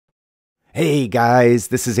Hey guys,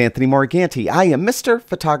 this is Anthony Morganti. I am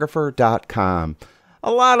MrPhotographer.com. A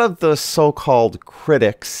lot of the so-called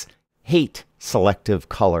critics hate selective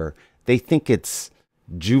color. They think it's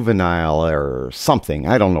juvenile or something.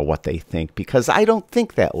 I don't know what they think because I don't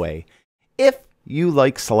think that way. If you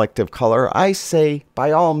like selective color, I say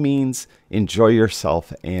by all means enjoy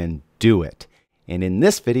yourself and do it. And in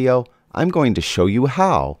this video, I'm going to show you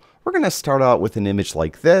how. We're going to start out with an image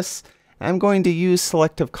like this. I'm going to use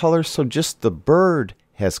selective color so just the bird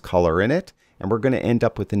has color in it, and we're going to end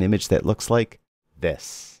up with an image that looks like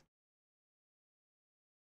this.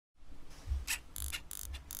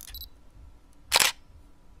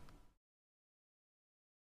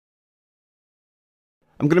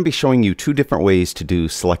 I'm going to be showing you two different ways to do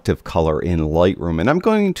selective color in Lightroom, and I'm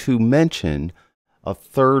going to mention a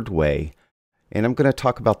third way. And I'm going to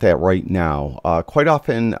talk about that right now. Quite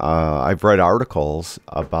often, I've read articles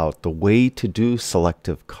about the way to do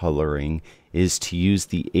selective coloring is to use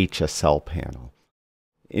the HSL panel.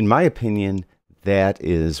 In my opinion, that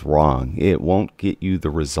is wrong. It won't get you the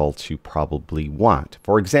results you probably want.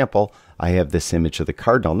 For example, I have this image of the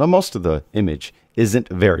Cardinal. Now, most of the image isn't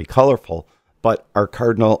very colorful, but our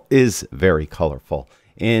Cardinal is very colorful.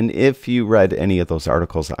 And if you read any of those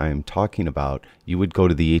articles I'm talking about, you would go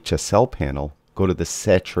to the HSL panel, go to the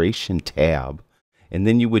saturation tab, and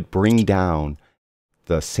then you would bring down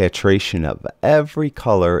the saturation of every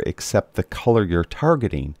color except the color you're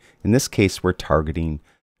targeting. In this case, we're targeting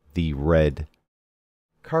the red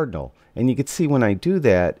Cardinal. And you can see when I do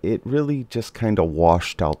that, it really just kind of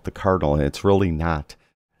washed out the Cardinal, and it's really not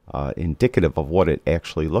indicative of what it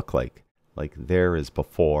actually looked like. Like there is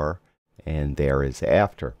before and there is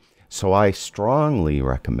after. So I strongly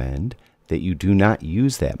recommend that you do not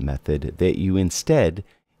use that method, that you instead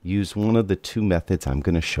use one of the two methods I'm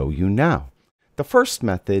going to show you now. The first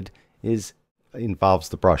method involves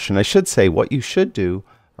the brush. And I should say what you should do,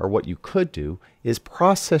 or what you could do, is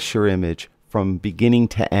process your image from beginning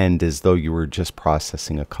to end as though you were just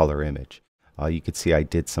processing a color image. You can see I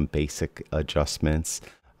did some basic adjustments.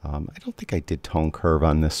 I don't think I did tone curve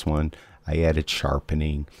on this one. I added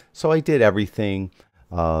sharpening. So I did everything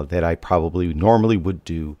that I probably normally would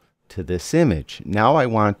do to this image. Now I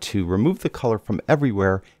want to remove the color from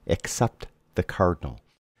everywhere except the Cardinal.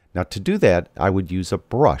 Now to do that, I would use a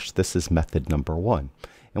brush. This is method number one.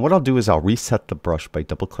 And what I'll do is I'll reset the brush by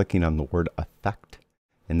double-clicking on the word Effect,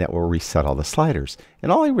 and that will reset all the sliders. And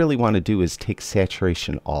all I really want to do is take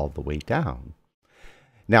saturation all the way down.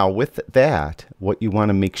 Now with that, what you want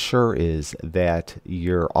to make sure is that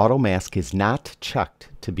your auto mask is not checked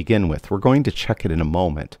to begin with. We're going to check it in a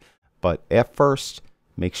moment, but at first,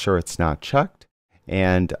 make sure it's not checked,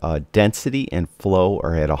 and density and flow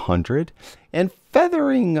are at 100. And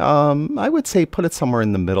feathering, I would say put it somewhere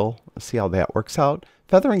in the middle. See how that works out.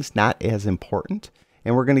 Feathering's not as important,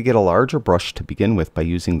 and we're going to get a larger brush to begin with by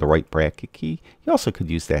using the right bracket key. You also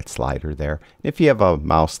could use that slider there. If you have a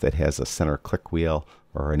mouse that has a center click wheel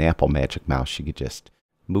or an Apple Magic mouse, you could just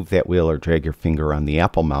move that wheel or drag your finger on the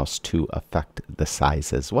Apple mouse to affect the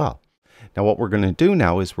size as well. Now what we're going to do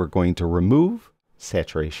now is we're going to remove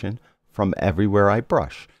saturation from everywhere I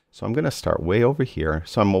brush. So I'm going to start way over here.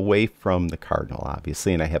 So I'm away from the Cardinal,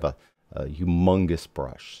 obviously, and I have a humongous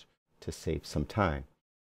brush to save some time.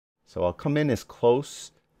 So I'll come in as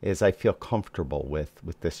close as I feel comfortable with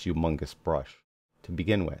this humongous brush to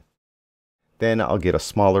begin with. Then I'll get a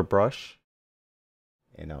smaller brush,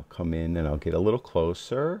 and I'll come in and I'll get a little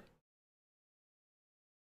closer,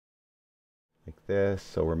 like this.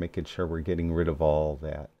 So we're making sure we're getting rid of all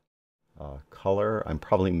that color. I'm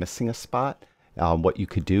probably missing a spot. What you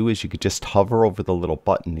could do is you could just hover over the little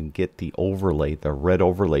button and get the overlay. The red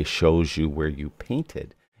overlay shows you where you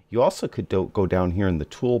painted. You also could go down here in the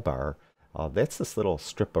toolbar. That's this little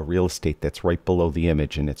strip of real estate that's right below the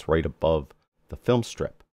image, and it's right above the film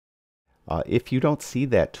strip. If you don't see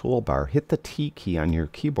that toolbar, hit the T key on your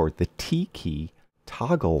keyboard. The T key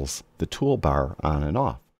toggles the toolbar on and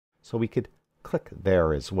off. So we could click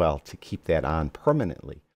there as well to keep that on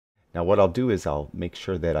permanently. Now what I'll do is I'll make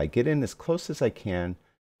sure that I get in as close as I can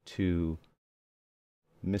to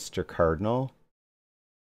Mr. Cardinal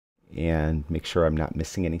and make sure I'm not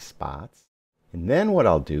missing any spots. And then what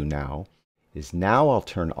I'll do now is I'll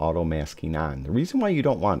turn auto masking on. The reason why you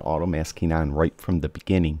don't want auto masking on right from the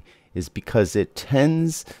beginning is because it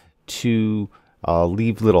tends to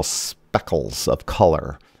leave little speckles of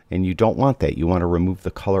color, and you don't want that. You want to remove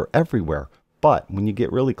the color everywhere. But when you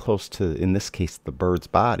get really close to, in this case, the bird's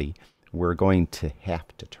body, we're going to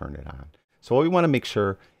have to turn it on. So what we want to make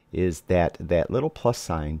sure is that that little plus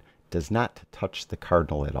sign does not touch the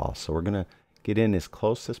Cardinal at all. So we're going to get in as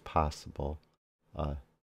close as possible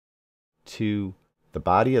to the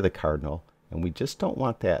body of the cardinal, and we just don't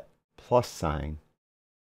want that plus sign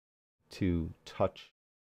to touch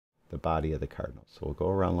the body of the cardinal. So we'll go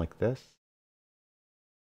around like this.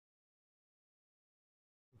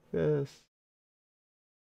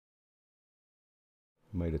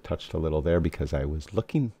 Might have touched a little there because I was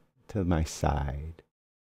looking to my side,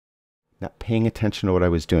 not paying attention to what I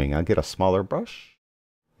was doing. I'll get a smaller brush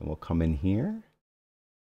and we'll come in here.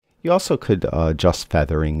 You also could adjust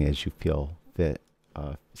feathering as you feel fit,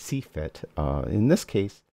 see fit. In this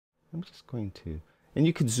case, I'm just going to, and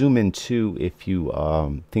you could zoom in too if you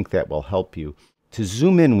think that will help you. To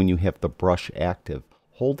zoom in when you have the brush active,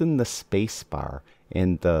 hold in the space bar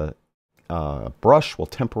and the brush will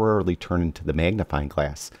temporarily turn into the magnifying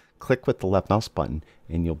glass. Click with the left mouse button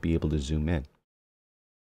and you'll be able to zoom in.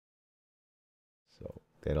 So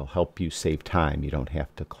that'll help you save time. You don't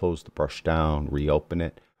have to close the brush down, reopen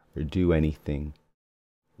it, or do anything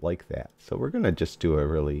like that. So we're going to just do a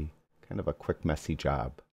really kind of a quick messy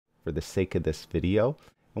job for the sake of this video.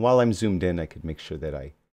 And while I'm zoomed in, I could make sure that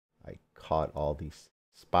I caught all these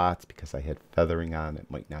spots because I had feathering on.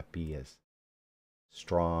 It might not be as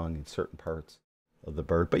strong in certain parts of the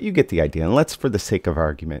bird, but you get the idea. And let's, for the sake of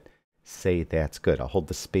argument, say that's good. I'll hold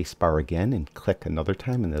the space bar again and click another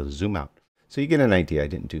time and it'll zoom out. So you get an idea. I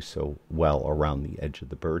didn't do so well around the edge of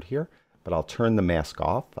the bird here, but I'll turn the mask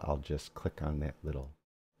off. I'll just click on that little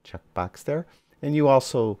checkbox there. And you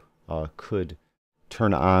also could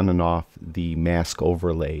turn on and off the mask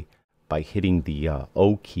overlay by hitting the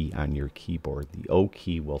O key on your keyboard. The O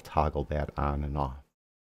key will toggle that on and off.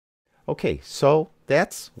 Okay, so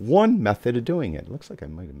that's one method of doing it. Looks like I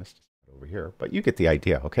might have missed it over here, but you get the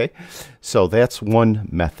idea, okay? So that's one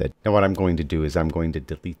method. Now what I'm going to do is I'm going to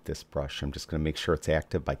delete this brush. I'm just going to make sure it's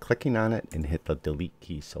active by clicking on it and hit the delete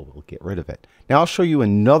key so we'll get rid of it. Now I'll show you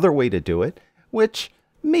another way to do it, which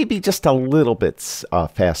may be just a little bit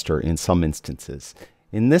faster in some instances.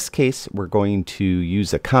 In this case, we're going to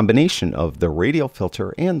use a combination of the radial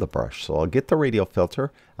filter and the brush. So I'll get the radial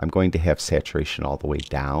filter. I'm going to have saturation all the way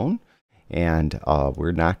down. And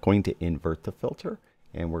we're not going to invert the filter.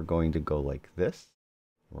 And we're going to go like this.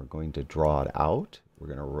 We're going to draw it out. We're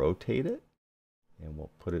going to rotate it. And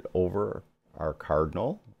we'll put it over our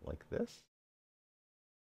cardinal like this.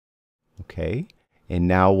 Okay. And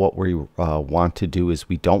now what we want to do is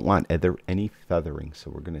we don't want any feathering.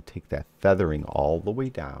 So we're going to take that feathering all the way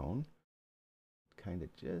down. Kind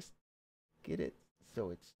of just get it so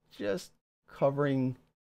it's just covering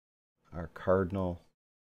our cardinal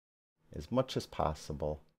as much as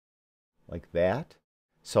possible, like that.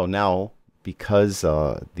 So now, because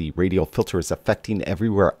the radial filter is affecting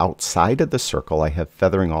everywhere outside of the circle, I have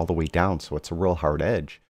feathering all the way down, so it's a real hard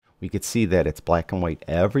edge. We could see that it's black and white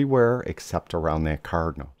everywhere except around that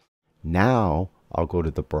cardinal. Now, I'll go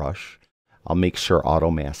to the brush. I'll make sure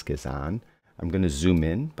auto mask is on. I'm going to zoom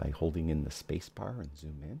in by holding in the space bar and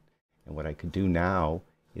zoom in. And what I could do now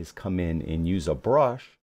is come in and use a brush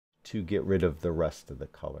to get rid of the rest of the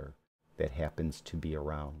color that happens to be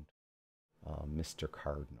around Mr.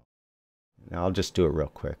 Cardinal. And I'll just do it real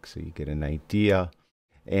quick so you get an idea.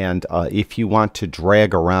 And if you want to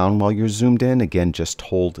drag around while you're zoomed in, again, just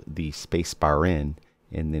hold the space bar in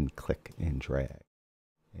and then click and drag.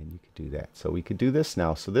 And you could do that. So we could do this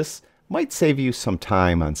now. So this might save you some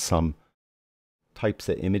time on some types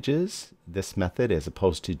of images, this method, as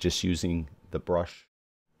opposed to just using the brush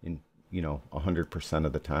in, 100%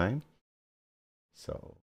 of the time.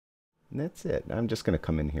 So and that's it. I'm just going to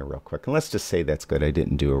come in here real quick. And let's just say that's good. I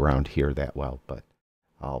didn't do around here that well, but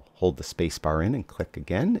I'll hold the space bar in and click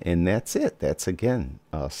again. And that's it. That's, again,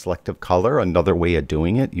 selective color, another way of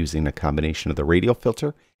doing it using a combination of the radial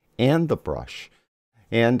filter and the brush.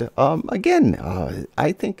 And again,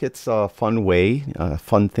 I think it's a fun way, a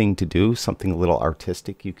fun thing to do, something a little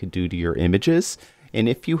artistic you could do to your images. And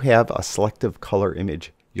if you have a selective color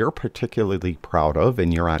image you're particularly proud of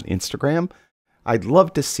and you're on Instagram, I'd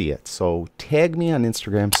love to see it. So tag me on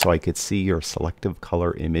Instagram so I could see your selective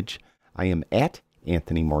color image. I am at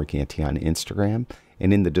Anthony Morganti on Instagram.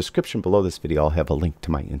 And in the description below this video, I'll have a link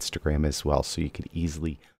to my Instagram as well, so you could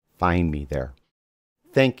easily find me there.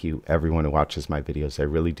 Thank you, everyone who watches my videos. I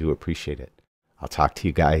really do appreciate it. I'll talk to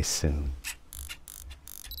you guys soon.